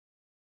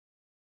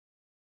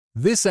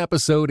This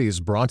episode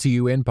is brought to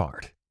you in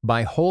part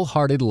by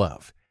Wholehearted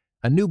Love,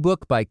 a new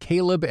book by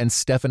Caleb and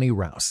Stephanie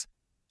Rouse.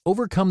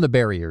 Overcome the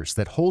barriers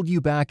that hold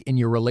you back in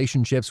your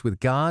relationships with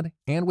God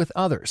and with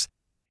others,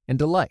 and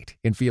delight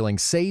in feeling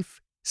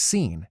safe,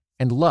 seen,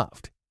 and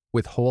loved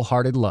with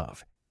Wholehearted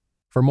Love.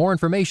 For more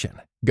information,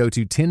 go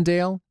to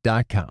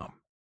Tyndale.com.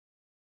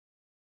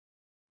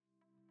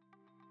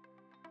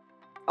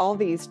 All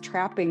these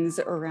trappings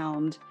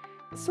around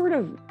sort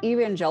of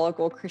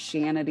evangelical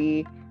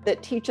Christianity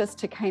that teach us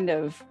to kind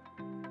of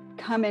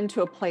come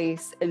into a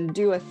place and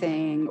do a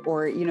thing,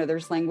 or,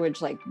 there's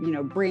language like,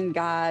 bring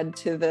God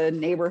to the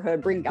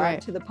neighborhood, bring God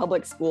to the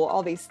public school,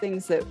 all these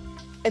things that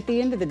at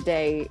the end of the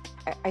day,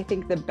 I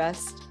think the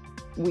best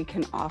we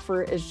can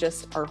offer is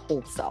just our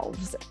whole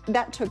selves.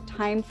 That took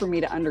time for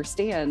me to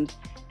understand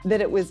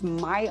that it was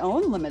my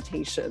own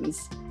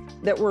limitations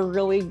that were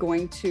really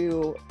going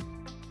to,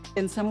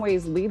 in some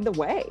ways, lead the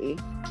way.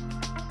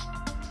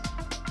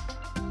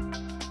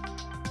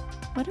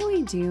 What do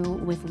we do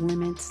with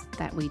limits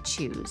that we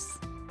choose?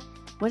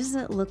 What does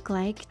it look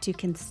like to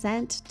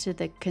consent to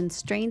the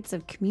constraints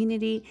of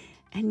community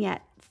and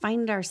yet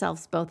find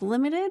ourselves both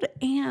limited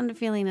and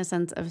feeling a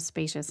sense of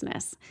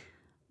spaciousness?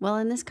 Well,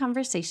 in this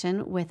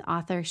conversation with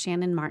author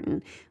Shannon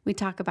Martin, we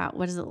talk about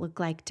what does it look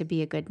like to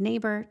be a good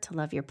neighbor, to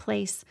love your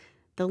place,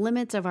 the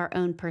limits of our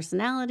own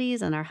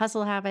personalities and our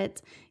hustle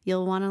habits.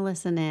 You'll want to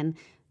listen in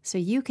so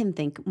you can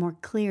think more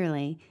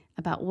clearly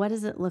about what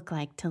does it look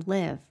like to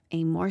live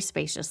a more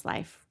spacious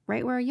life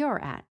right where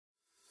you're at.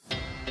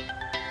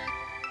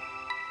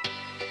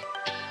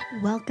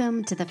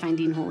 Welcome to the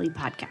Finding Holy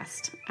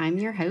podcast. I'm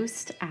your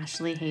host,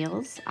 Ashley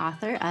Hales,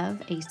 author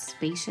of A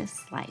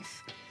Spacious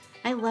Life.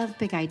 I love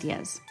big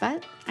ideas,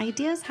 but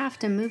ideas have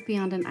to move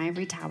beyond an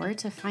ivory tower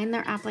to find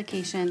their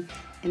application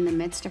in the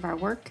midst of our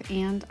work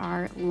and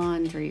our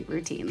laundry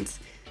routines.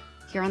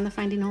 Here on the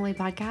Finding Holy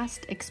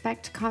podcast,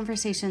 expect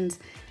conversations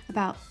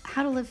about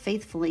how to live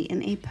faithfully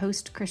in a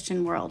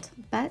post-Christian world,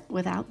 but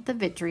without the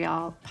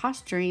vitriol,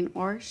 posturing,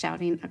 or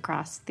shouting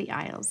across the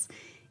aisles.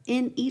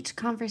 In each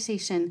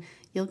conversation,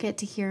 you'll get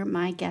to hear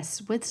my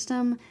guests'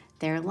 wisdom,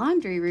 their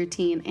laundry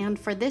routine, and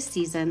for this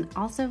season,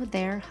 also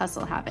their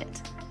hustle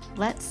habit.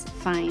 Let's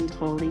find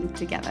holy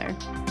together.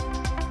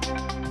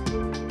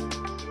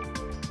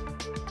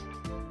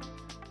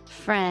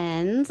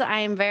 Friends,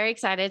 I am very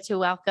excited to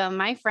welcome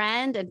my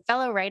friend and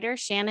fellow writer,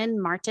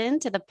 Shannon Martin,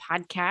 to the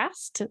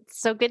podcast. It's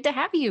so good to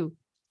have you.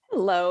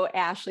 Hello,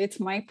 Ashley. It's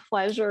my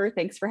pleasure.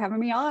 Thanks for having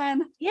me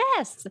on.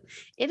 Yes,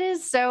 it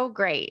is so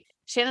great.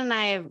 Shannon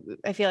and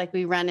I feel like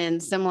we run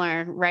in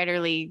similar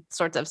writerly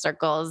sorts of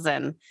circles,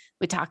 and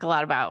we talk a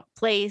lot about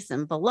place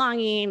and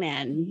belonging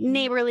and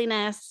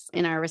neighborliness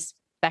in our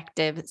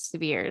respective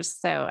spheres.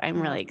 So I'm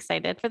really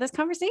excited for this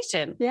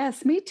conversation.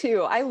 Yes, me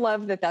too. I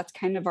love that that's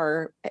kind of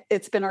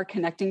it's been our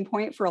connecting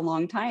point for a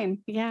long time.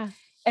 Yeah.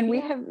 And we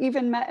have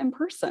even met in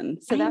person.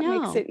 So that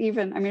makes it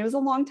even, it was a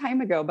long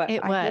time ago, but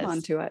I hold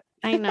on to it.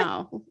 I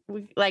know.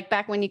 Like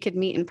back when you could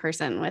meet in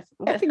person with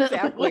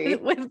exactly.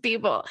 with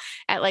people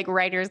at like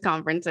writers'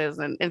 conferences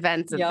and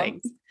events and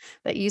things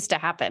that used to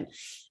happen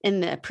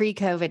in the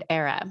pre-COVID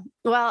era.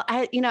 Well,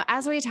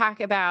 as we talk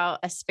about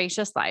a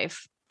spacious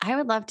life, I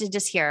would love to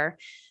just hear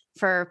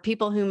for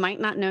people who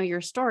might not know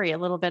your story a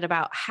little bit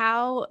about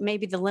how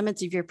maybe the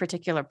limits of your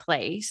particular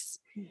place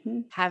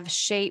have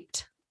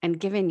shaped and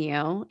given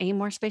you a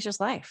more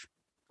spacious life,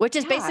 which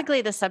is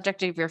basically the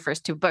subject of your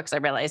first two books, I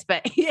realize,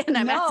 but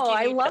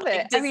I love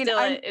it.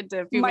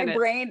 Into a few minutes.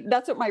 Brain,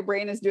 that's what my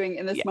brain is doing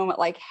in this moment.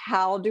 Like,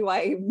 how do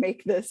I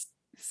make this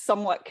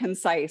somewhat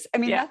concise?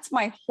 That's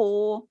my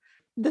whole,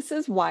 this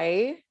is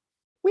why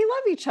we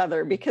love each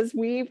other, because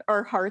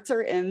our hearts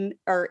are in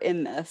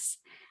this.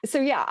 So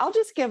I'll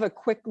just give a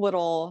quick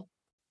little,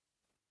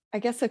 I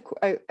guess,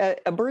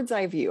 a bird's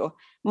eye view.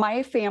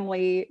 My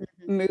family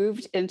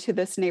moved into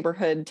this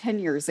neighborhood 10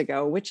 years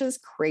ago, which is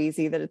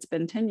crazy that it's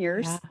been 10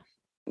 years. Yeah.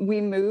 We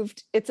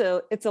moved, it's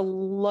a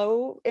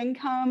low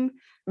income,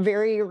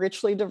 very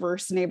richly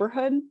diverse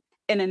neighborhood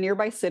in a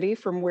nearby city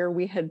from where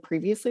we had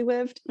previously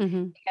lived.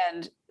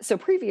 And so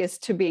previous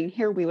to being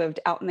here, we lived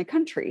out in the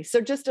country. So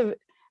just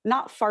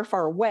not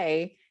far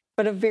away,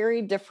 but a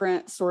very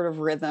different sort of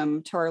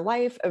rhythm to our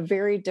life, a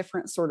very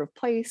different sort of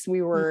place.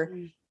 We were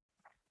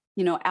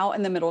out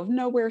in the middle of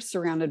nowhere,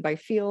 surrounded by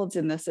fields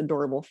in this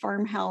adorable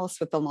farmhouse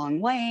with the long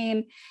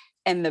lane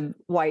and the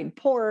wide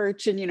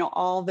porch and,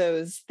 all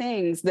those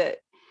things that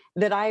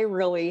I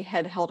really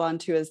had held on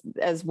to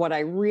as what I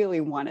really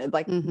wanted.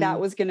 Like that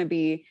was going to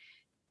be,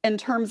 in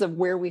terms of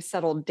where we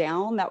settled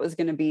down, that was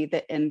going to be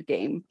the end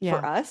game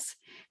for us.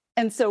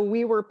 And so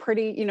we were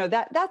pretty,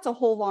 that's a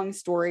whole long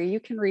story.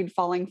 You can read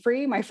Falling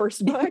Free, my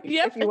first book.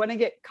 If you want to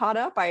get caught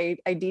up, I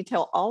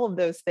detail all of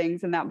those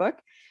things in that book.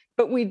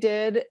 But we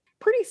did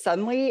pretty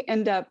suddenly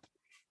end up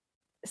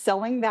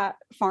selling that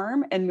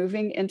farm and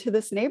moving into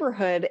this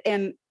neighborhood.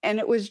 And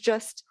it was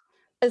just,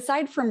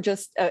 aside from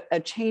just a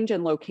change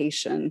in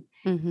location,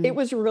 it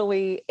was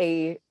really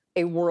a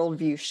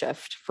worldview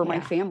shift for my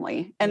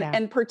family.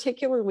 And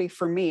particularly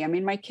for me.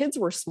 My kids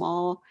were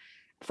small.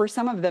 for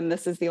some of them,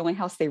 this is the only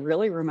house they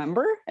really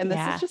remember. And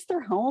this is just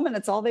their home and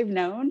it's all they've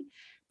known.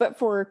 But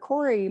for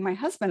Corey, my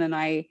husband and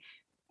I,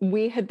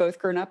 we had both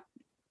grown up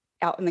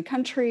out in the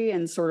country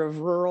and sort of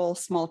rural,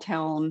 small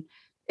town,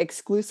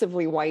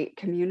 exclusively white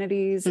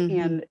communities.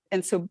 And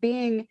so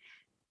being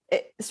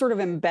sort of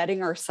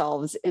embedding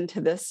ourselves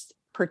into this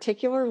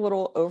particular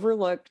little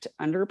overlooked,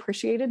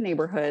 underappreciated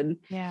neighborhood,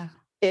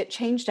 it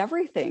changed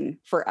everything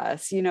for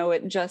us.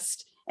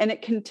 And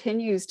it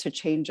continues to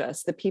change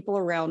us, the people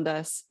around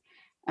us,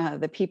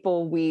 the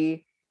people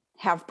we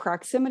have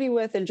proximity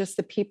with, and just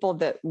the people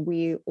that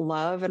we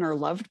love and are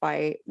loved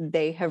by.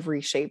 They have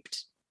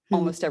reshaped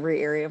almost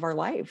every area of our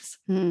lives.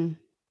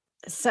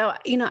 So,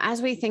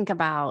 as we think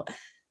about,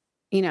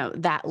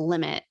 that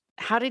limit,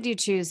 how did you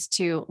choose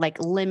to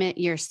limit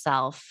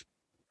yourself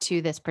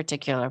to this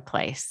particular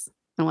place,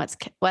 and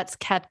what's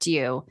kept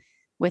you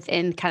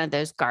within kind of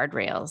those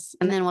guardrails?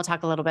 And then we'll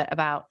talk a little bit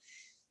about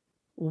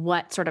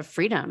what sort of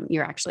freedom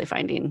you're actually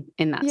finding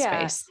in that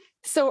space.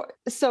 So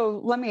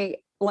let me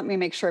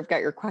make sure I've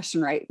got your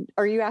question right.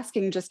 Are you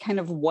asking just kind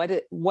of what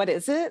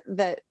is it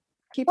that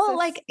keeps us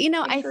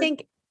I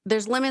think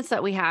there's limits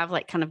that we have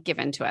kind of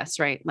given to us,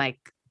 right? Like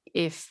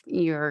if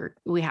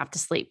we have to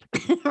sleep,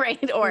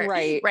 right? Or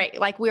right.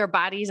 Like we are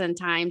bodies and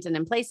times and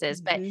in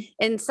places, but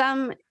in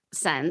some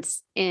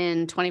sense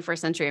in 21st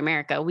century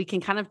America, we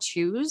can kind of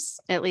choose,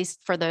 at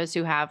least for those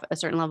who have a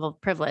certain level of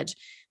privilege,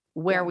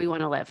 where we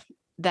want to live,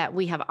 that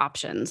we have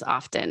options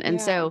often. And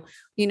so,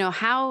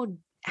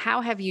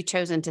 how have you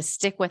chosen to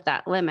stick with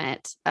that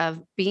limit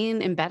of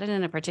being embedded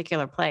in a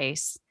particular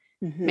place?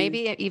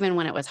 Maybe even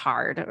when it was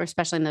hard, or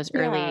especially in those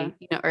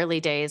early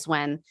days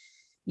when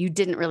you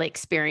didn't really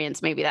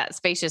experience maybe that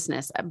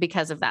spaciousness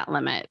because of that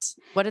limit.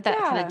 What did that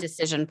kind of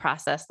decision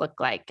process look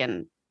like?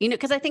 And,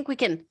 because I think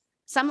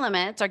some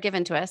limits are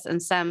given to us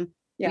and some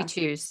we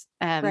choose.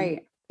 Right.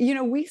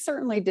 We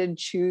certainly did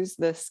choose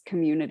this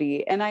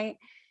community. And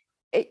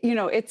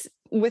it's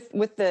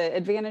with the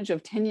advantage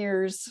of 10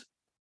 years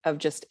of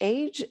just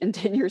age and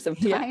 10 years of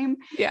time.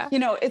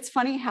 It's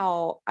funny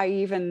how I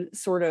even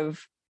sort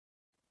of,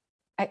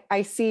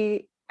 I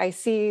see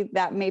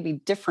that maybe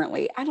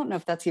differently. I don't know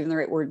if that's even the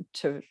right word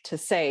to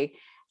say.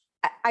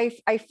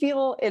 I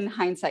feel in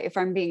hindsight, if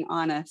I'm being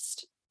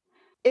honest,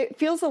 it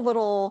feels a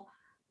little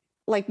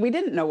like we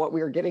didn't know what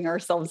we were getting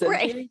ourselves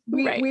into.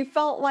 We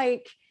felt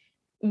like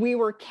we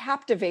were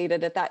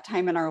captivated at that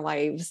time in our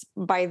lives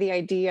by the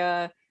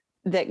idea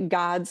that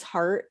God's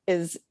heart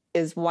is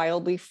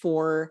wildly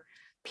for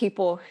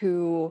people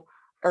who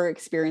are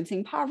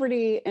experiencing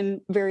poverty in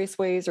various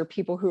ways, or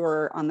people who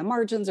are on the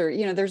margins, or,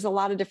 there's a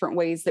lot of different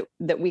ways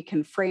that we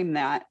can frame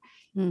that.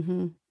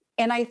 And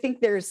I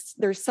think there's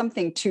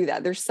something to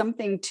that. There's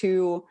something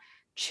to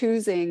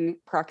choosing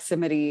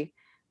proximity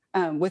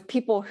with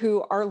people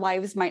who our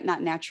lives might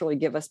not naturally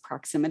give us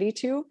proximity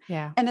to.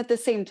 And at the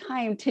same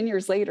time, 10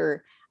 years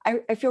later,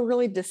 I feel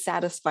really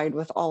dissatisfied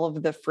with all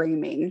of the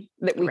framing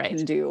that we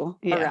can do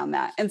around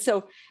that. And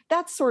so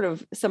that's sort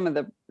of some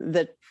of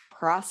the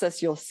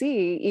process you'll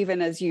see,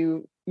 even as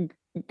you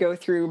go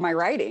through my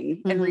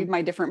writing and read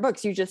my different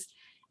books.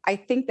 I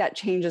think that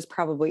change is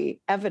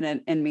probably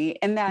evident in me,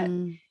 and that,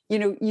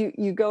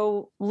 you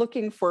go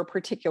looking for a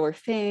particular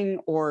thing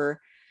or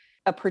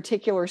a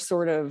particular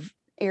sort of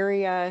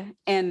area,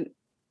 and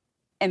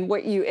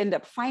what you end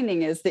up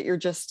finding is that you're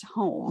just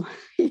home,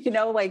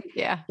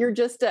 you're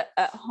just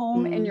at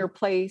home in your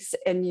place,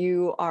 and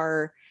you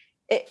are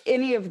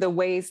any of the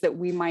ways that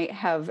we might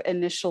have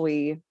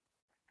initially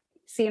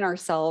seen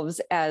ourselves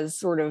as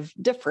sort of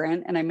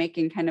different, and I'm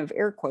making kind of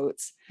air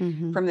quotes,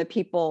 from the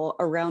people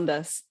around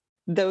us.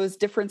 Those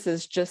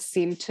differences just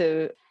seem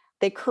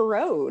they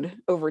corrode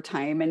over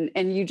time.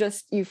 And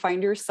you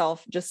find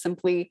yourself just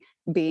simply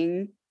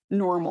being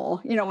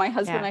normal. My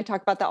husband and I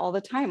talk about that all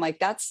the time. Like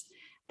that's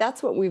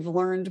what we've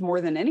learned more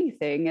than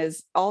anything,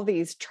 is all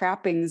these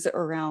trappings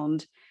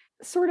around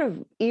sort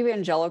of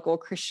evangelical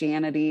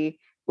Christianity,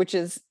 which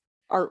is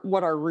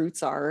what our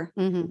roots are,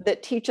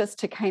 that teach us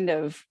to kind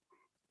of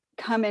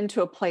come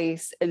into a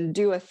place and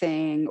do a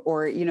thing,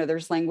 or,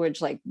 there's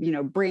language like,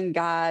 bring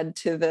God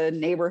to the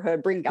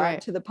neighborhood, bring God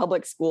to the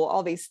public school,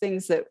 all these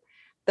things that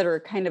are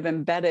kind of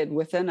embedded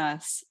within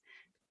us.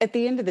 At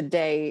the end of the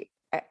day,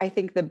 I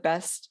think the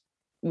best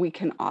we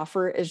can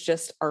offer is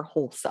just our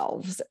whole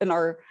selves, and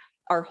our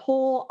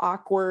whole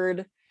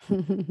awkward,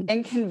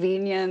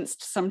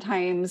 inconvenienced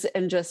sometimes,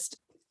 and just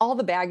all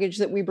the baggage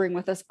that we bring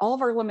with us, all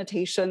of our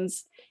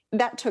limitations.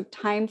 That took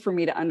time for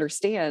me to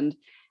understand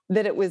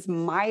that it was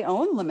my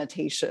own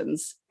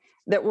limitations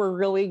that were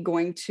really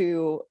going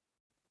to,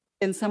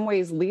 in some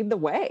ways, lead the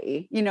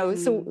way,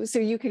 so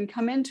you can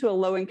come into a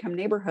low income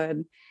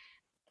neighborhood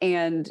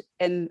and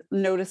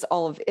notice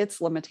all of its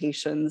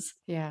limitations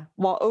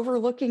while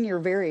overlooking your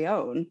very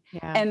own.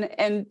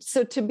 And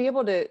so to be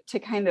able to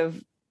kind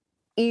of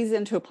ease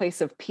into a place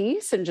of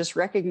peace and just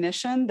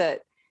recognition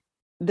that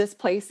this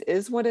place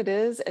is what it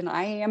is, and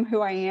I am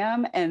who I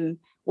am, and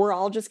we're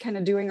all just kind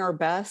of doing our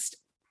best.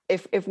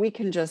 If we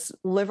can just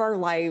live our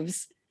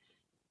lives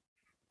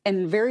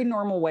in very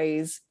normal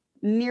ways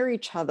near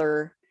each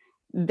other,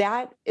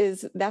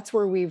 that's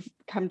where we've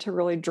come to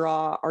really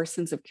draw our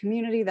sense of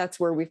community. That's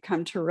where we've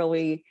come to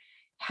really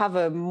have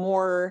a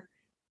more,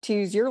 to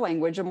use your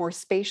language, a more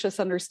spacious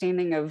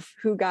understanding of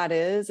who God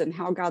is and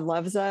how God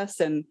loves us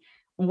and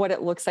what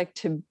it looks like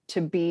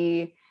to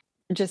be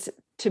just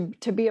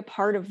to be a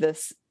part of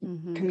this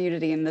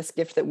community and this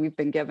gift that we've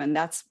been given.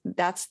 That's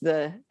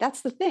the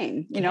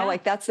thing,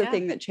 like that's the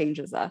thing that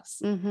changes us.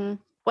 Mm-hmm.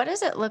 What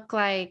does it look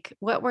like?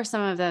 What were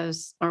some of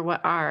those, or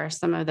what are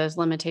some of those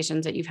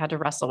limitations that you've had to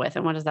wrestle with?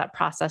 And what does that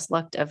process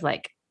look of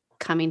like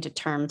coming to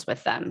terms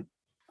with them?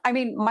 I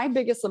mean, my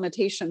biggest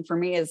limitation for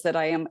me is that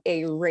I am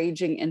a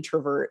raging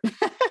introvert.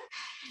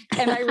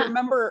 And I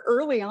remember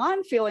early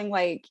on feeling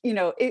like,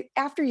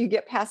 after you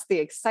get past the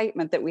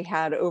excitement that we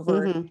had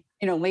over,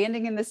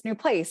 landing in this new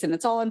place and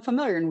it's all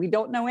unfamiliar and we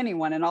don't know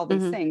anyone and all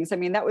these things. I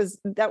mean, that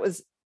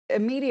was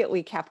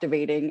immediately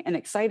captivating and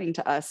exciting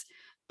to us.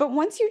 But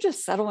once you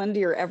just settle into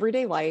your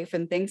everyday life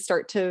and things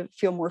start to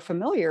feel more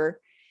familiar,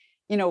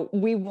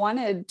 we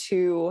wanted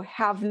to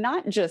have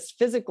not just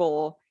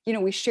physical,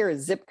 we share a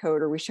zip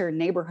code or we share a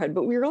neighborhood,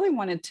 but we really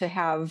wanted to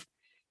have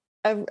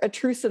a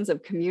true sense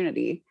of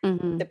community,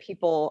 the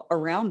people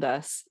around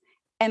us.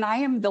 And I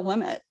am the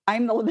limit.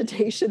 I'm the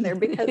limitation there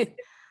because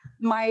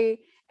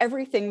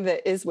everything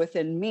that is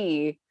within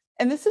me,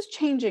 and this is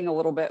changing a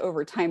little bit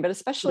over time, but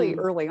especially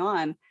early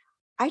on,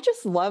 I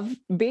just love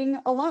being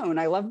alone.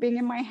 I love being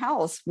in my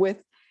house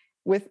with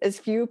as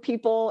few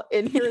people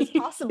in here as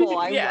possible.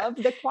 I love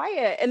the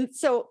quiet. And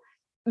so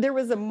there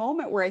was a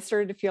moment where I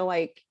started to feel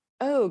like,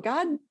 oh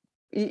God,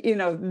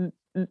 I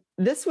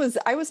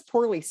was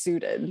poorly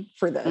suited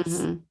for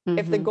this.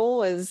 If the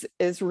goal is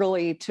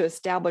really to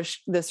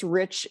establish this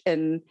rich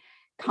and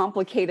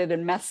complicated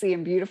and messy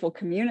and beautiful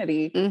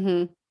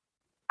community,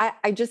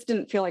 I just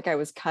didn't feel like I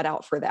was cut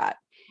out for that.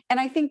 And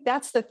I think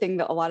that's the thing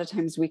that a lot of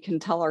times we can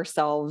tell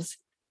ourselves,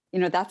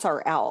 that's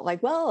our out.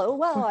 Like,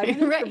 well, I'm an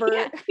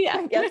introvert.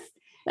 I guess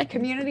the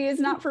community is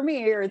not for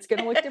me, or it's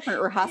going to look different,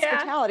 or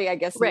hospitality. I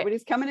guess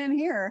nobody's coming in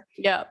here.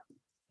 Yeah.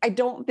 I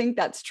don't think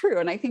that's true.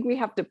 And I think we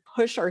have to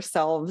push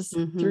ourselves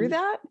through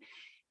that.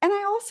 And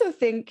I also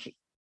think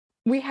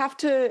we have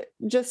to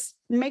just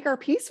make our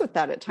peace with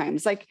that at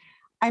times. Like,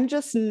 I'm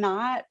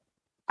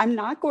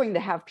not going to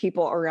have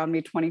people around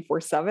me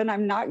 24/7.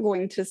 I'm not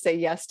going to say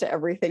yes to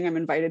everything I'm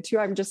invited to.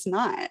 I'm just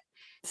not.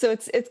 So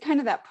it's kind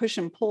of that push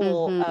and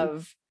pull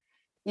of,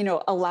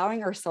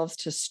 allowing ourselves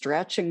to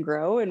stretch and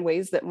grow in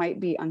ways that might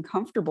be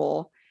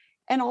uncomfortable,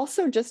 and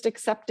also just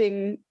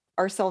accepting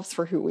ourselves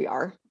for who we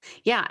are.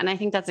 Yeah. And I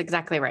think that's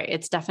exactly right.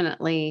 It's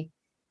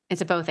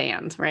a both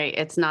and, right?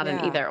 It's not an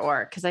either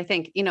or. Cause I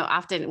think,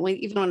 often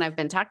even when I've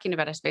been talking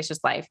about a spacious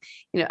life,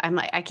 I'm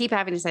like, I keep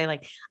having to say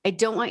like, I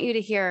don't want you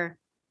to hear,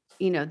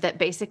 that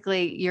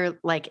basically you're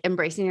like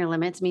embracing your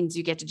limits means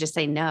you get to just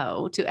say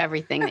no to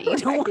everything that you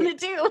don't want to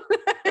do.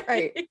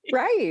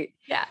 Right.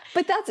 Yeah.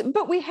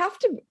 But we have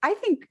to, I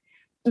think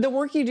the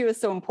work you do is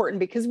so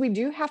important because we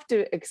do have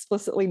to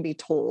explicitly be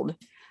told,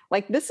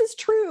 like, this is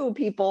true,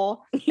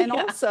 people. And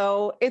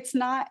also it's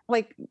not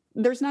like,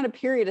 there's not a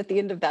period at the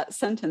end of that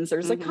sentence.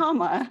 There's a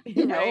comma,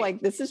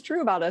 like, this is true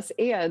about us.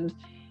 And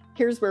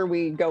here's where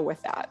we go with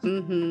that.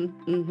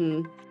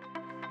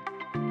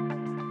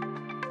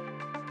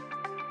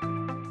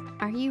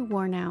 Are you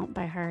worn out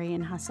by hurry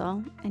and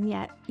hustle, and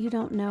yet you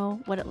don't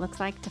know what it looks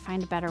like to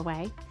find a better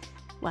way?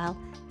 Well,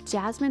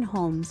 Jasmine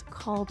Holmes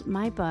called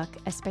my book,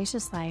 A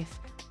Spacious Life,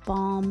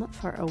 balm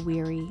for a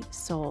weary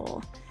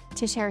soul.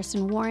 Tish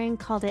Harrison Warren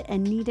called it a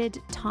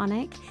needed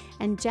tonic,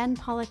 and Jen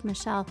Pollock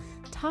Michelle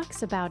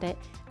talks about it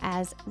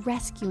as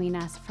rescuing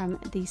us from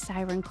the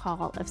siren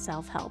call of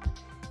self-help.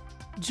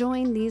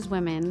 Join these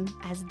women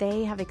as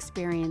they have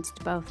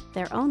experienced both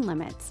their own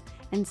limits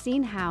and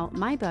seen how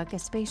my book, A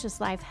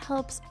Spacious Life,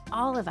 helps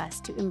all of us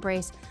to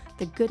embrace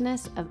the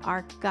goodness of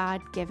our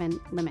God-given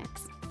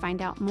limits.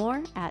 Find out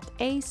more at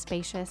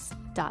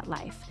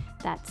aspacious.life.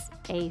 That's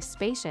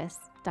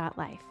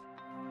aspacious.life.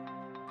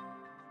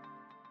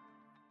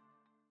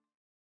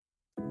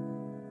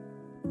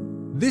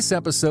 This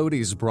episode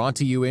is brought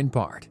to you in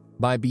part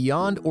by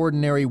Beyond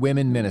Ordinary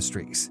Women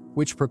Ministries,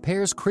 which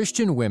prepares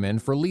Christian women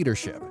for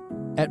leadership.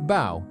 At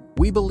BOW,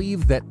 we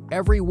believe that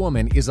every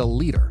woman is a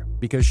leader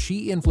because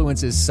she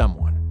influences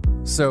someone.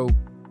 So,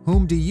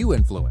 whom do you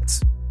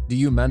influence? Do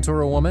you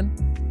mentor a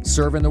woman?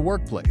 Serve in the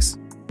workplace?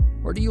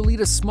 Or do you lead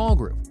a small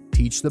group,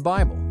 teach the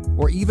Bible,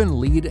 or even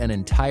lead an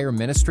entire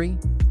ministry?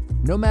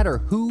 No matter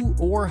who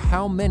or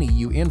how many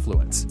you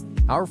influence,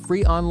 our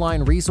free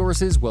online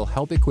resources will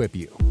help equip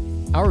you.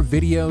 Our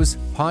videos,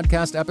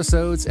 podcast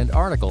episodes, and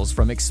articles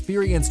from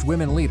experienced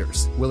women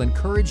leaders will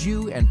encourage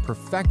you and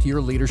perfect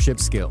your leadership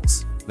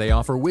skills. They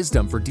offer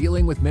wisdom for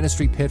dealing with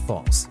ministry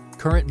pitfalls,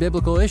 current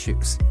biblical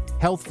issues,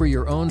 health for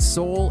your own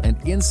soul, and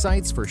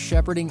insights for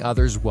shepherding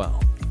others well.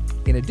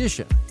 In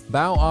addition,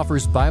 BOW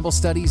offers Bible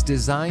studies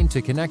designed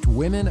to connect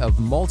women of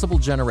multiple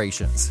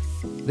generations.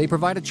 They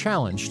provide a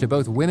challenge to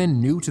both women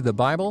new to the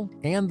Bible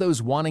and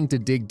those wanting to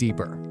dig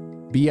deeper.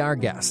 Be our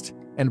guest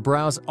and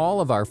browse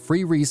all of our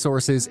free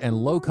resources and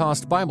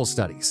low-cost Bible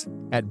studies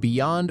at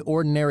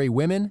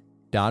beyondordinarywomen.com.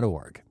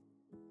 hustlehabit.org.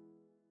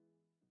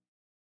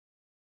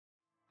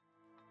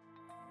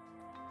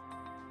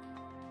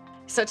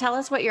 So tell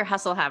us what your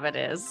hustle habit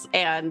is.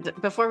 And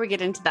before we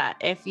get into that,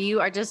 if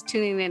you are just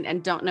tuning in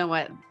and don't know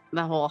what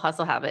the whole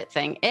hustle habit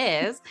thing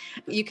is,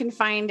 you can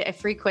find a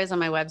free quiz on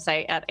my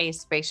website at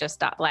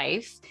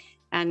aspacious.life.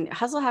 And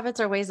hustle habits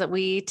are ways that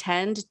we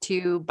tend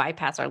to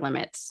bypass our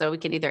limits. So we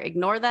can either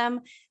ignore them,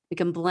 we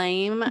can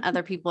blame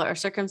other people or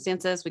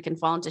circumstances, we can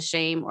fall into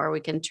shame, or we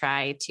can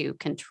try to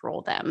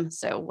control them.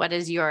 So what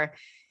is your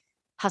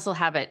hustle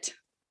habit?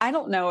 I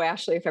don't know,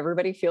 Ashley, if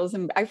everybody feels,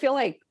 I feel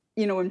like,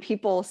 when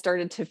people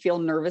started to feel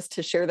nervous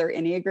to share their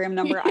Enneagram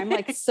number, I'm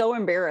like so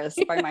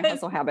embarrassed by my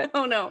hustle habit.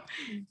 Oh no.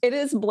 It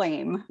is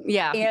blame.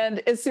 Yeah.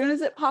 And as soon as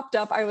it popped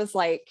up, I was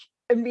like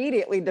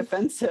immediately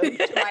defensive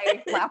to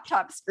my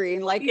laptop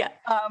screen. Like,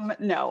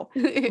 no.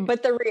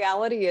 But the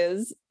reality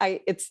is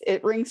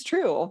it rings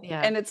true.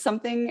 Yeah. And it's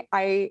something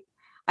I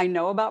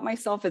know about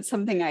myself. It's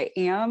something I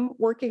am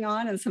working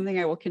on and something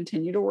I will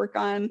continue to work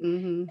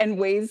on, and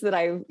ways that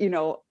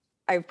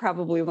I've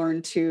probably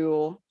learned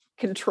to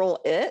control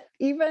it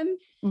even,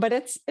 but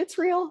it's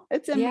real.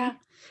 It's in me.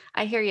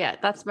 I hear you.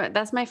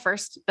 That's my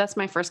first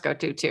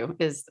go-to too,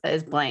 is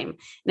blame.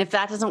 And if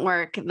that doesn't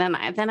work, then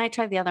I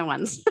try the other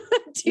ones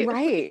too.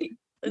 Right.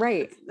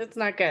 It's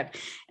not good.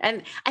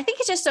 And I think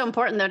it's just so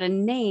important though to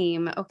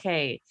name,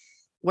 okay,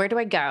 where do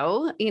I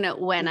go?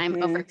 When I'm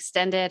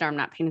overextended or I'm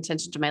not paying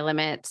attention to my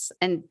limits.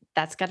 And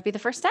that's got to be the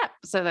first step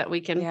so that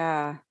we can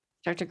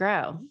start to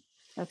grow.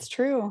 That's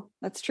true.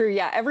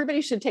 Yeah.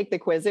 Everybody should take the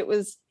quiz. It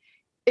was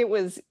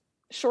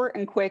short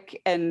and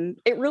quick. And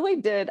it really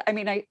did. I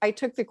mean, I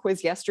took the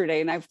quiz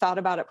yesterday and I've thought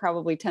about it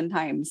probably 10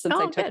 times since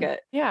I took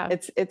it. Yeah.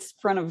 It's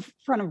front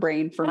of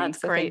brain for me.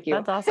 So great. Thank you.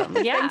 That's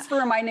awesome. Yeah. Thanks for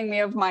reminding me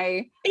of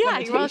my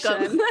You're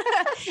welcome.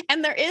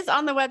 And there is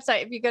on the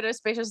website, if you go to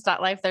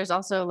spacious.life, there's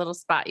also a little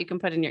spot you can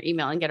put in your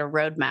email and get a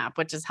roadmap,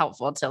 which is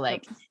helpful to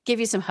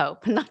give you some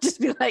hope, not just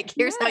be like,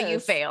 here's how you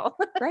fail.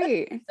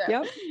 Right.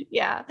 So,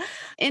 yeah.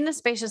 In A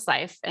Spacious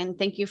Life. And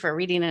thank you for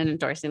reading and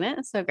endorsing it.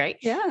 It's so great.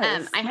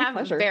 Yeah. I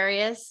have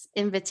various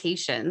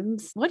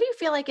invitations. What do you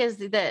feel like is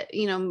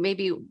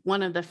maybe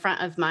one of the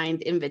front of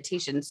mind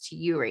invitations to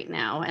you right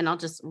now? And I'll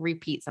just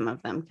repeat some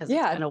of them because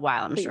it's been a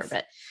while, I'm sure.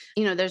 But,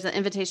 there's an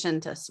invitation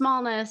to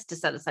smallness, to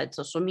set aside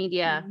social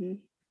media,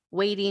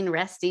 waiting,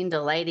 resting,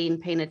 delighting,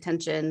 paying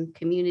attention,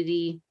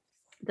 community,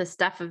 the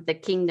stuff of the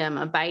kingdom,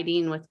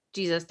 abiding with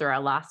Jesus through our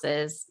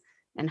losses,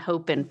 and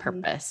hope and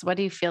purpose. What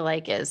do you feel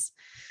like is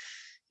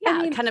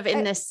kind of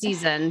in this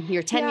season?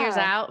 You're 10 years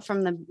out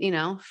from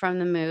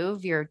the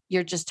move.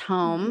 You're just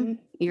home.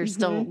 You're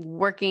still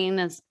working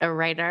as a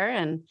writer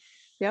and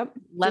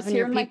loving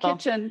your people. My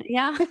kitchen.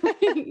 Yeah.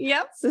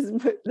 Yep.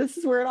 This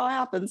is where it all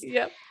happens.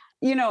 Yep.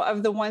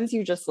 Of the ones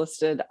you just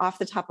listed off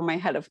the top of my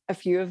head, a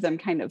few of them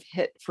kind of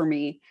hit for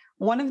me.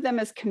 One of them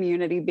is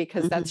community,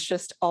 because that's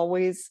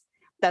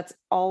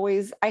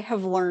always, I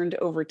have learned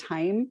over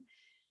time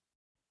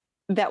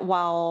that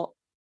while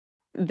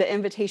the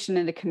invitation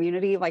into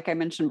community, like I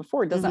mentioned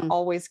before, doesn't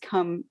always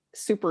come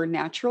super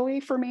naturally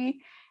for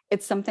me.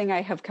 It's something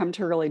I have come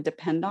to really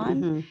depend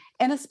on.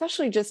 And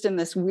especially just in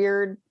these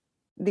weird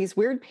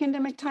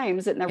pandemic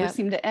times that never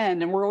seem to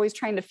end. And we're always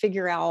trying to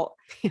figure out,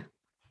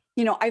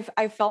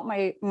 I've felt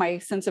my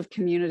sense of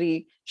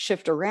community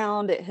shift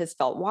around. It has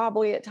felt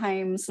wobbly at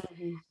times.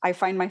 I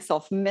find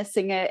myself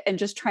missing it and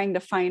just trying to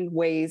find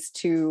ways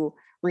to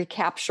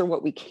recapture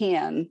what we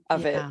can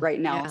of it right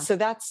now. So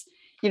that's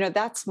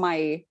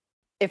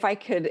if I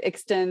could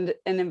extend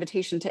an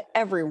invitation to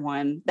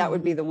everyone, that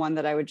would be the one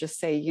that I would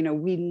just say,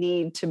 we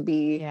need to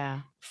be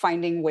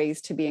finding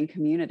ways to be in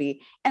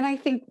community. And I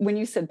think when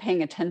you said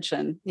paying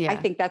attention, I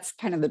think that's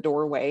kind of the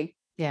doorway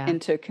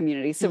into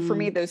community. So for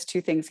me, those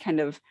two things kind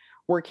of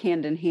work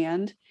hand in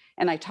hand.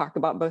 And I talk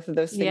about both of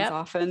those things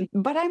often,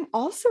 but I'm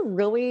also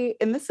really,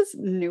 and this is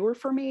newer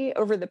for me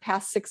over the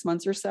past 6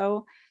 months or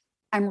so,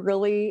 I'm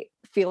really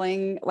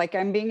feeling like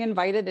I'm being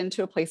invited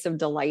into a place of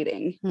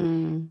delighting.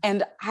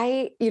 And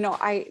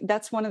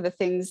that's one of the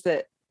things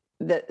that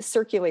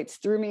circulates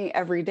through me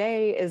every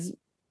day is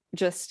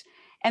just,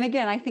 and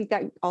again, I think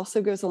that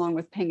also goes along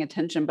with paying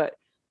attention, but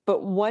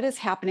what is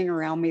happening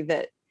around me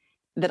that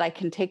I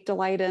can take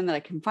delight in, that I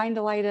can find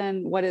delight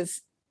in?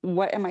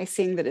 What am I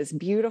seeing that is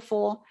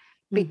beautiful?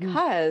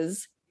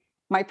 Because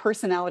my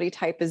personality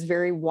type is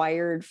very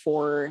wired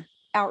for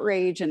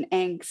outrage and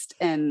angst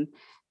and,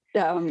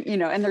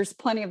 and there's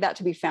plenty of that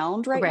to be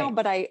found right now,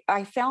 but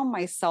I found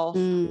myself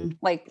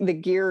like the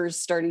gears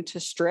starting to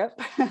strip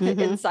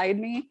inside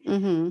me.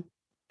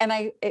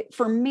 And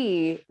for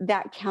me,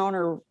 that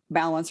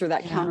counterbalance or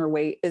that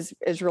counterweight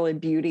is really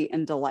beauty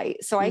and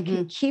delight. So I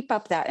can keep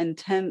up that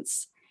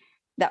intense,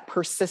 that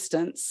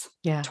persistence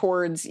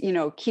towards,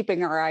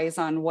 keeping our eyes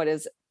on what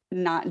is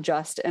not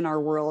just in our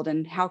world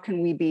and how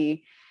can we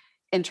be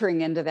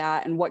entering into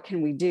that and what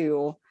can we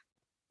do?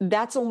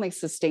 That's only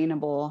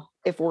sustainable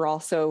if we're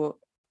also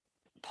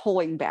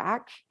pulling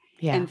back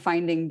and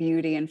finding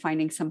beauty and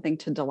finding something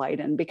to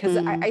delight in, because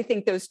I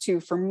think those two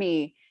for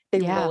me, they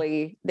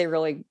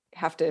really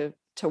have to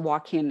to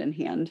walk hand in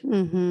hand.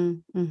 Mm-hmm,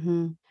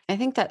 mm-hmm. I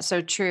think that's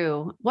so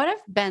true. What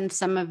have been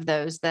some of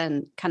those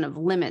then kind of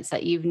limits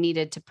that you've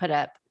needed to put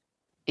up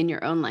in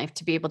your own life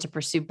to be able to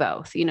pursue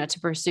both, to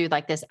pursue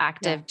like this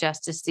active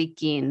justice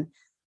seeking,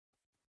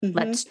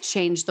 let's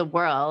change the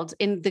world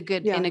in a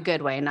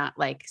good way, not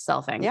like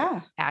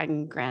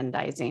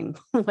aggrandizing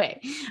way.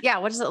 Yeah.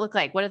 What does it look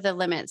like? What are the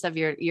limits of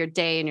your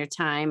day and your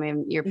time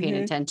and your paying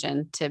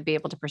attention to be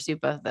able to pursue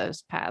both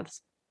those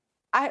paths?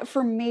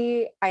 For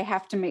me, I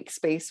have to make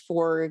space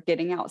for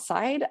getting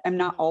outside. I'm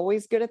not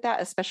always good at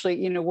that,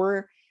 especially,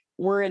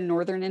 we're in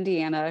northern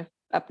Indiana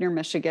up near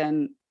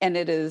Michigan, and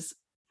it is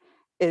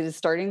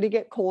starting to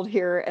get cold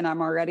here. And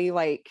I'm already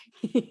like,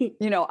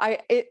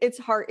 it's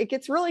hard. It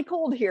gets really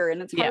cold here,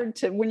 and it's hard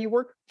to, when you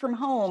work from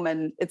home,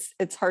 and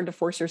it's hard to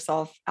force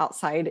yourself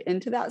outside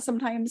into that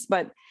sometimes,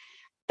 but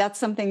that's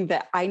something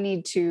that I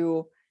need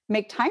to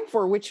make time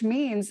for, which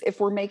means if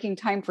we're making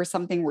time for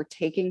something, we're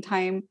taking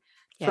time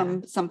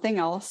from something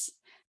else.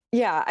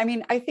 Yeah. I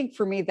mean, I think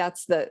for me,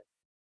 that's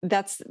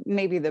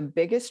maybe the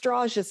biggest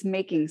draw, is just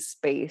making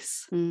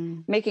space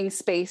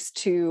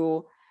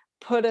to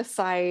put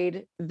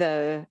aside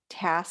the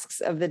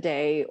tasks of the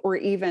day, or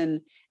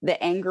even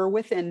the anger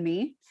within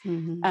me.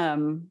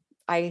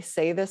 I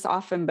say this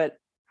often, but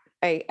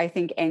I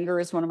think anger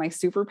is one of my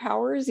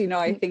superpowers.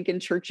 I think in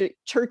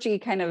churchy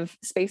kind of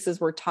spaces,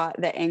 we're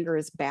taught that anger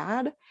is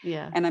bad.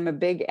 Yeah. And I'm a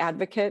big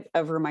advocate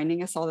of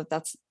reminding us all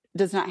that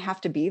does not have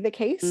to be the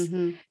case.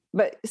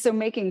 But so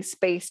making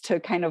space to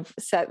kind of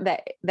set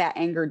that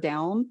anger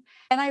down.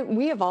 And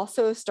we have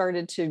also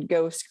started to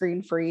go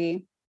screen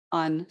free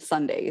on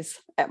Sundays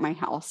at my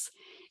house.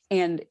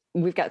 And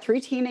we've got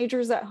 3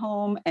 teenagers at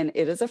home, and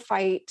it is a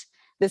fight.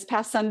 This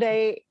past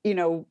Sunday,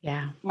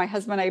 my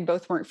husband and I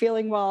both weren't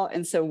feeling well.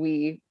 And so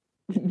we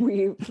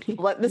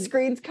let the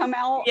screens come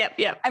out.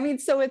 Yep. I mean,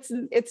 so it's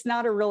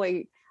not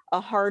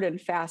a hard and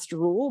fast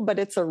rule, but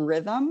it's a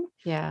rhythm.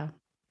 Yeah.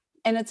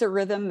 And it's a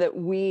rhythm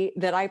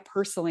that I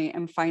personally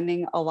am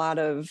finding a lot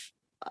of,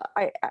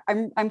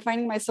 I'm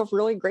finding myself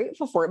really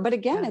grateful for it. But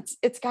again,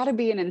 it's got to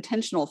be an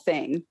intentional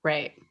thing.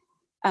 Right.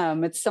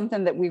 It's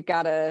something that we've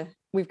got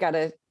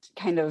to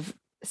kind of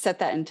set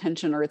that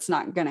intention, or it's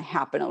not going to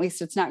happen. At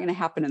least it's not going to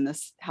happen in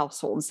this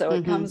household. So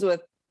it comes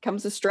with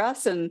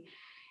stress and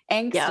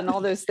angst and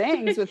all those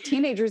things with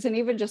teenagers, and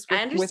even just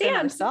within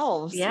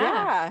ourselves.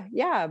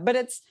 Yeah. But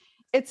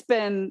it's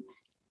been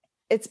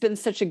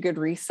such a good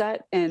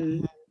reset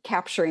in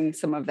capturing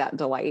some of that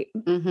delight.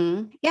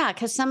 Yeah.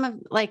 Cause some of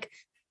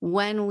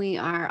when we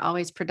are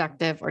always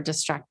productive or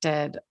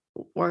distracted,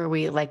 or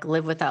we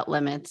live without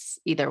limits,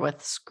 either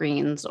with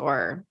screens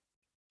or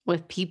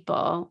with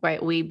people,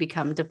 right? We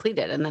become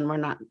depleted, and then we're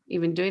not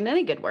even doing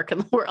any good work in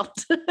the world.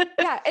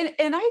 Yeah.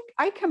 And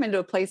I come into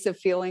a place of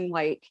feeling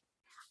like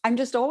I'm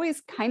just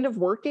always kind of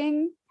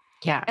working.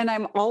 Yeah. And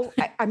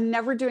I'm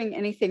never doing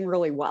anything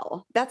really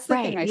well. That's the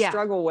thing I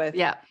struggle with.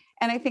 Yeah.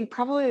 And I think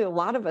probably a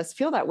lot of us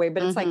feel that way,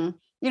 but it's like,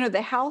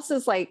 the house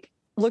is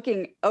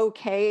looking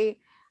okay.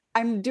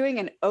 I'm doing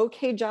an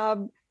okay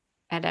job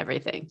at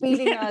everything.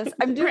 Feeding us.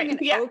 I'm doing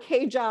an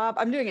okay job.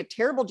 I'm doing a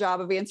terrible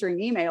job of answering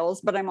emails,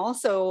 but I'm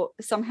also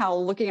somehow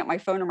looking at my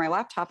phone or my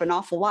laptop an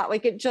awful lot.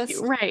 It just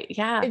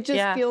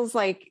feels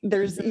like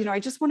there's, I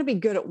just want to be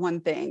good at one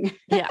thing.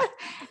 Yeah.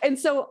 And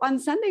so on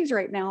Sundays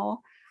right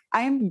now,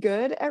 I'm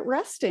good at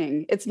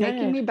resting. It's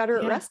making me better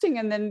at resting.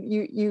 And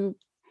then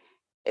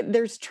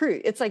there's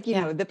truth. It's like,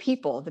 the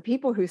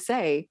people who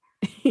say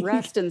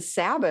rest and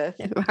Sabbath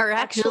are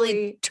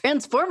actually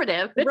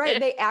transformative. Right.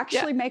 They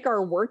actually make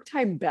our work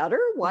time better.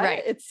 What?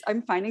 Right.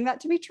 I'm finding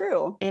that to be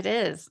true. It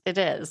is.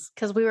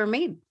 Because we were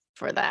made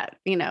for that,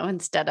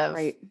 instead of,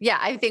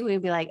 I think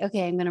we'd be like,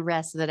 okay, I'm going to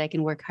rest so that I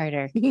can work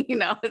harder.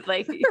 It's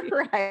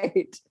like, right.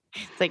 It's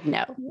like,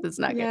 no, it's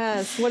not good.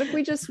 Yes. What if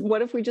we just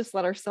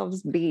let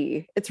ourselves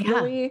be? It's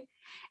really,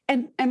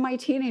 and my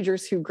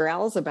teenagers who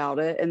growls about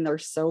it, and they're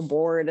so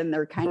bored, and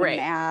they're kind of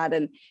mad.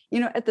 And,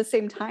 at the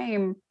same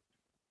time,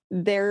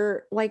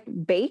 they're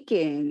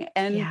baking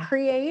and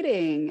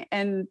creating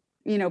and,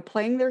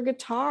 playing their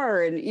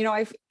guitar. And,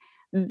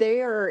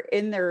 they are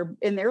in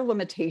their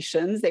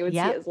limitations. They would see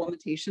it as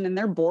limitation in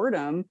their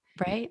boredom.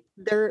 Right.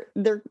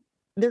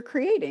 They're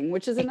creating,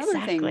 which is another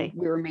thing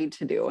we were made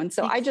to do. And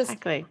so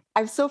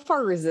I've so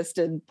far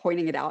resisted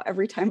pointing it out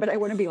every time, but I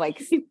want to be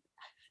like,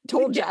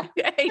 told ya.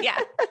 Yeah.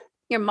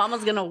 Your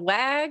mama's going to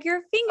wag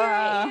your finger.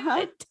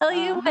 I tell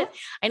you what,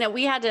 I know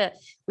we had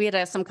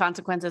some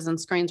consequences, and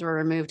screens were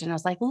removed. And I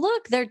was like,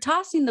 look, they're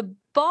tossing the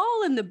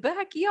ball in the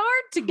backyard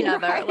together.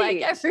 Right. Like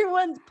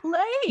everyone's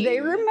playing.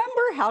 They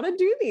remember how to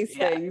do these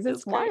things.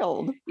 It's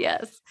wild.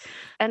 Yes.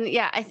 And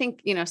I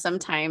think,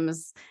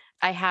 sometimes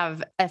I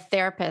have a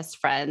therapist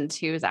friend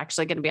who's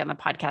actually going to be on the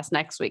podcast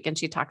next week, and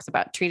she talks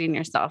about treating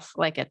yourself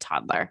like a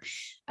toddler.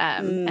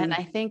 And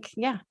I think,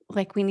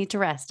 like we need to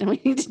rest and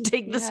we need to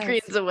take the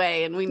screens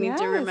away and we need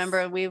to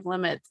remember we have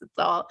limits. It's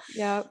all.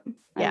 Yep.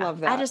 I love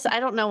that. I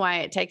don't know why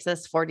it takes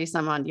us 40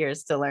 some odd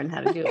years to learn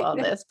how to do all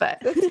this, but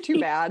it's too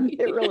bad.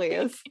 It really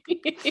is.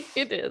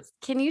 It is.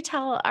 Can you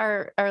tell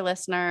our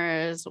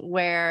listeners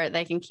where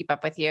they can keep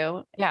up with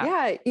you?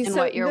 Yeah. And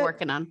what you're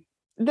working on?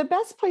 The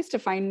best place to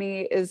find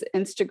me is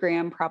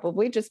Instagram,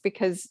 probably, just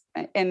because,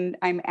 and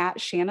I'm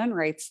at Shannon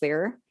Writes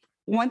there.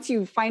 Once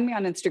you find me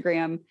on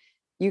Instagram,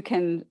 you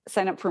can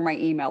sign up for my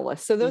email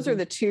list. So those are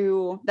the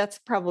two. That's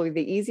probably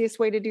the easiest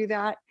way to do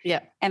that.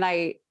 Yeah. And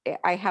I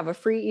have a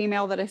free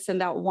email that I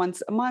send out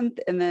once a month,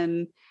 and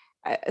then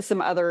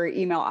some other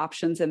email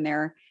options in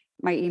there.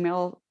 My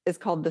email is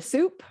called The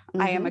Soup.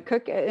 I am a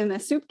cook in the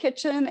soup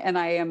kitchen, and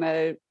I am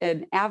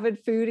an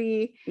avid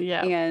foodie.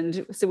 Yeah.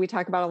 And so we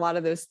talk about a lot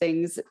of those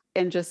things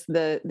and just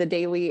the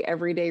daily,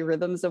 everyday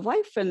rhythms of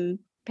life and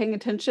paying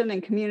attention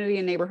and community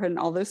and neighborhood and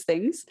all those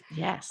things.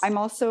 Yes. I'm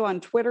also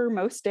on Twitter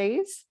most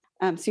days.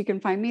 So you can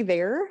find me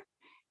there.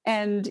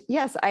 And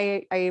yes,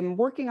 I am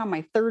working on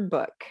my third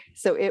book.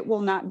 So it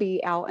will not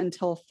be out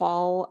until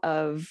fall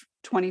of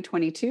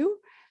 2022.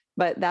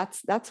 But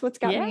that's what's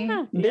got me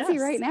busy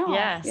right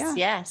now.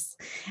 Yes.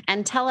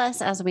 And tell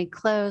us as we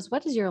close,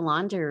 what does your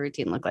laundry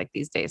routine look like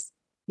these days?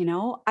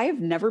 I have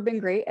never been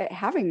great at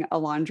having a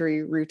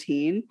laundry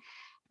routine.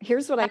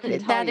 Here's what I can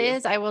tell you.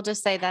 I will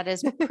just say that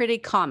is pretty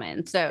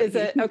common. So is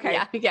it? Okay.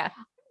 Yeah.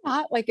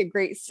 Not like a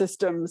great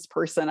systems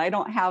person. I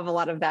don't have a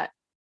lot of that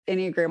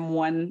Enneagram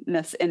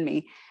 1-ness in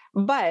me,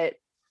 but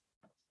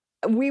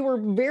we were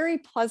very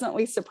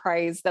pleasantly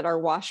surprised that our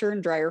washer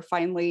and dryer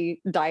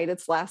finally died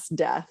its last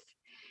death.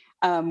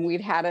 We'd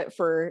had it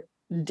for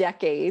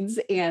decades.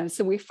 And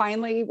so we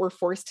finally were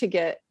forced to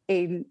get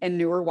a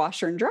newer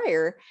washer and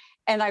dryer.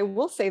 And I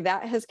will say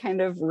that has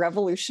kind of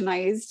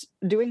revolutionized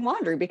doing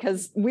laundry,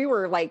 because we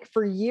were like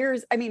for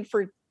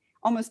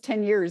almost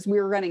 10 years, we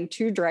were running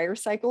 2 dryer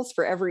cycles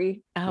for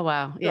every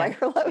dryer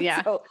load.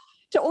 Yeah. So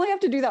to only have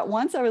to do that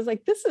once, I was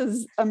like, this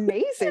is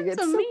amazing.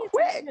 It's amazing. So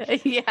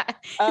quick. Yeah.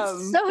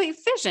 It's so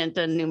efficient,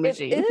 a new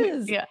machine. It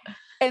is. Yeah.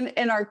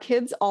 And our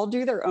kids all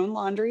do their own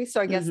laundry.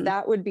 So I guess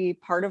that would be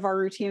part of our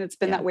routine. It's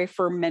been that way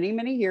for many,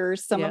 many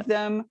years. Some of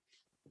them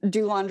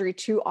do laundry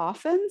too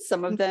often.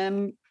 Some of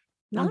them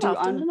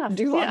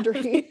do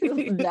laundry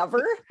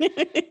never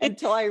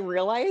until I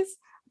realize.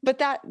 But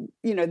that,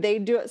 they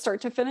do it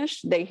start to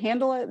finish. They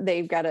handle it.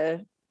 They've got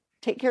to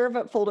take care of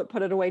it, fold it,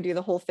 put it away, do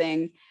the whole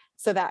thing.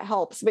 So that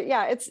helps. But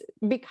yeah, it's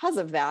because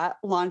of that,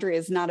 laundry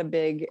is not a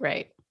big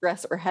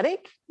stress or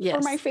headache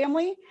for my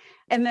family.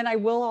 And then I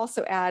will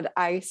also add,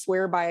 I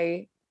swear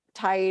by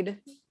Tide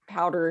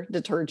powder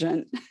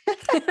detergent.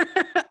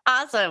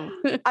 Awesome.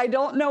 I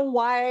don't know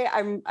why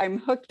I'm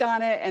hooked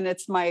on it. And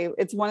it's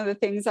one of the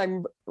things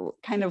I'm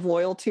kind of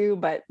loyal to,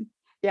 but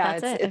yeah,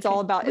 it's all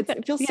about,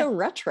 it feels so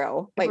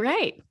retro.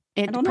 Right.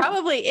 It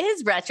probably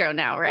is retro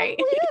now, right?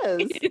 It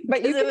is,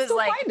 but you can still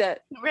find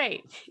it.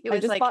 Right. I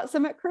just bought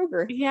some at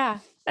Kroger. Yeah,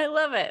 I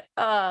love it.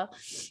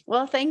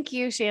 Well, thank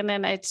you,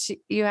 Shannon.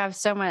 You have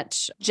so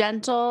much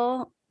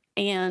gentle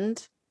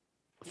and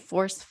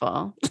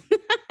forceful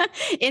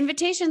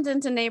invitations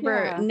into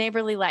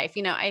neighborly life.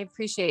 I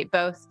appreciate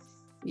both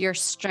your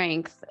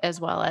strength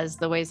as well as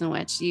the ways in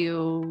which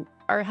you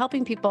are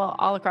helping people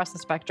all across the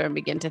spectrum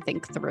begin to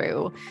think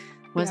through.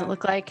 What does it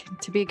look like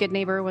to be a good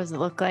neighbor? What does it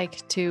look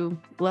like to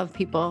love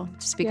people,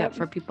 to speak up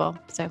for people?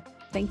 So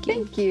thank you.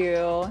 Thank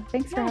you.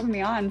 Thanks for having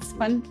me on. It's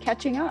fun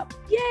catching up.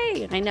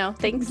 Yay. I know.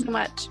 Thanks so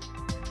much.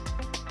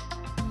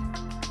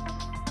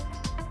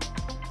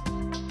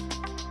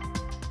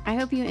 I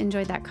hope you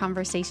enjoyed that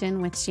conversation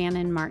with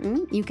Shannon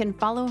Martin. You can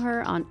follow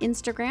her on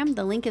Instagram.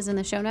 The link is in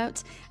the show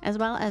notes, as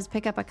well as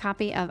pick up a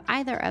copy of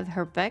either of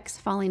her books,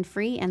 Falling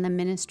Free and The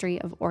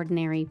Ministry of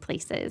Ordinary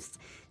Places,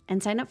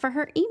 and sign up for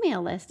her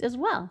email list as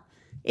well.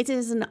 It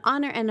is an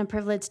honor and a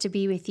privilege to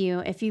be with you.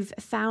 If you've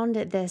found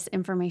this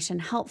information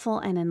helpful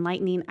and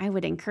enlightening, I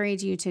would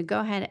encourage you to go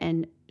ahead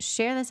and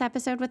share this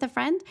episode with a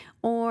friend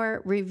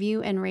or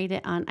review and rate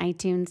it on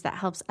iTunes. That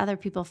helps other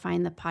people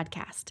find the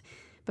podcast.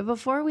 But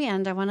before we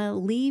end, I want to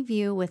leave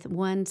you with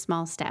one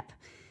small step.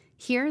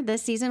 Here,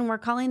 this season, we're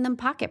calling them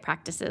pocket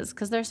practices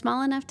because they're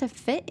small enough to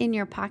fit in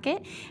your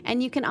pocket.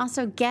 And you can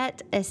also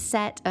get a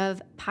set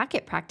of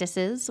pocket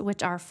practices,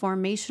 which are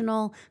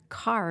formational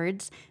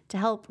cards to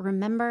help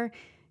remember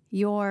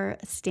your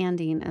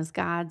standing as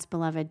God's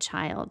beloved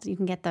child. You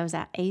can get those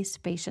at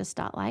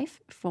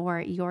aspacious.life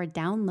for your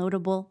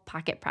downloadable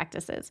pocket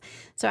practices.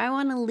 So I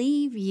want to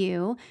leave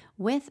you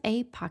with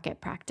a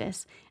pocket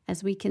practice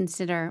as we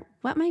consider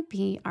what might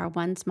be our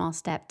one small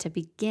step to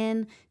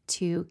begin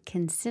to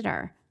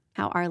consider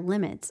how our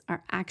limits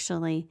are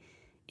actually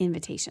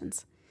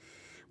invitations.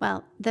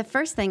 Well, the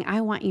first thing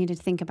I want you to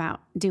think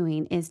about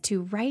doing is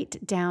to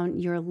write down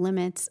your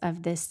limits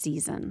of this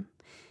season.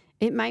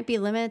 It might be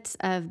limits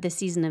of the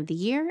season of the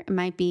year. It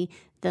might be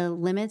the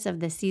limits of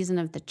the season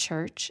of the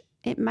church.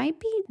 it might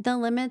be the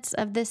limits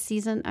of this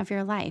season of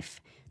your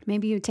life.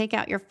 Maybe you take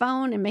out your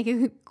phone and make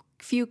a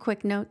few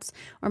quick notes,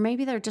 or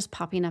maybe they're just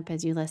popping up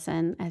as you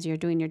listen, as you're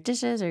doing your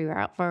dishes or you're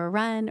out for a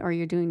run or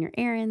you're doing your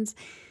errands.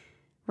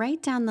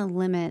 Write down the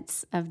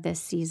limits of this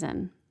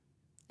season.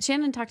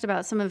 Shannon talked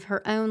about some of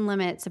her own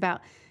limits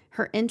about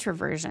her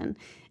introversion,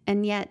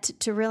 and yet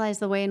to realize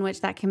the way in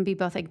which that can be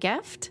both a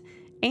gift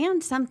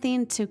and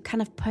something to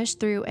kind of push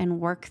through and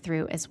work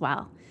through as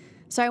well.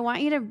 So I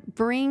want you to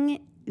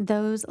bring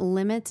those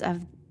limits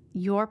of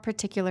your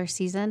particular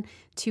season,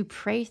 to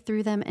pray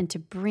through them and to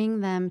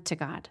bring them to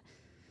God.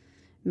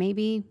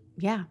 Maybe,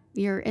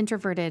 you're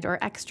introverted or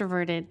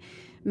extroverted.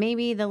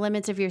 Maybe the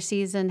limits of your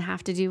season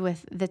have to do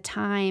with the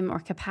time or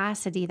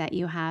capacity that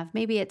you have.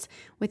 Maybe it's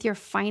with your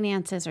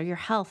finances or your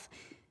health.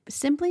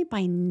 Simply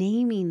by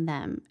naming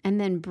them and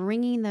then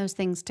bringing those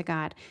things to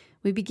God,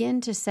 we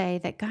begin to say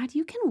that, God,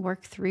 you can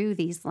work through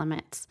these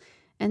limits.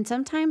 And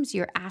sometimes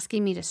you're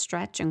asking me to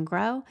stretch and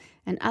grow,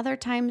 and other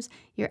times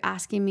you're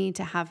asking me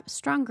to have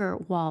stronger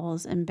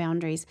walls and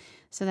boundaries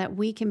so that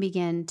we can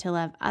begin to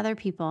love other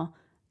people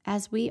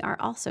as we are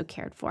also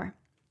cared for.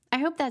 I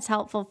hope that's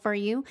helpful for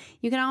you.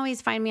 You can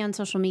always find me on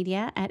social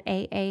media at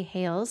AA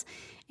Hales,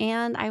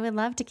 and I would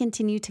love to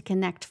continue to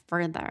connect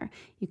further.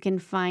 You can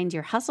find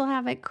your Hustle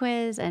Habit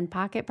quiz and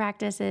pocket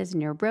practices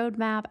and your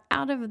roadmap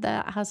out of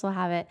the Hustle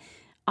Habit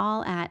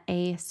all at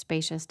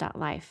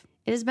aspacious.life.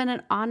 It has been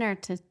an honor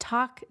to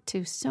talk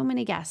to so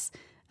many guests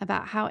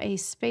about how a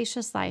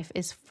spacious life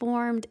is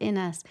formed in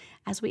us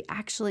as we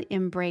actually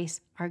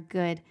embrace our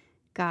good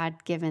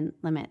God-given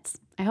limits.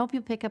 I hope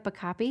you pick up a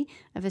copy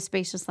of A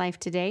Spacious Life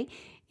today,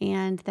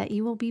 and that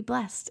you will be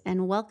blessed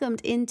and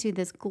welcomed into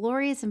this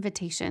glorious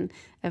invitation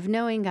of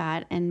knowing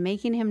God and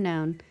making Him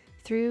known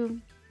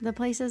through the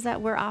places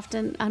that we're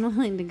often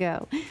unwilling to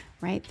go,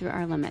 right? Through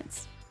our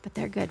limits. But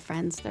they're good,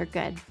 friends. They're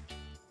good.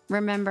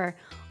 Remember,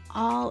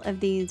 all of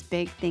these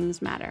big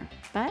things matter,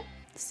 but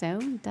so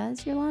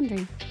does your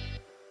laundry.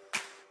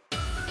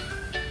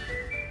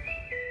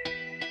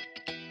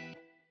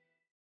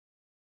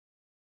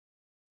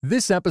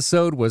 This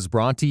episode was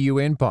brought to you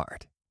in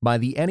part by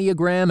the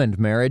Enneagram and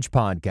Marriage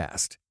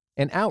Podcast,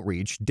 an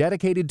outreach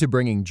dedicated to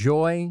bringing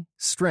joy,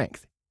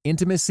 strength,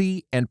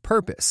 intimacy, and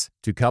purpose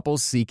to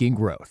couples seeking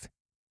growth.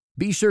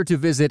 Be sure to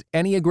visit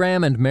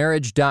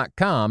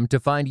enneagramandmarriage.com to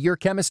find your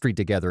chemistry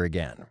together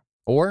again,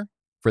 or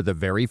for the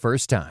very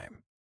first time.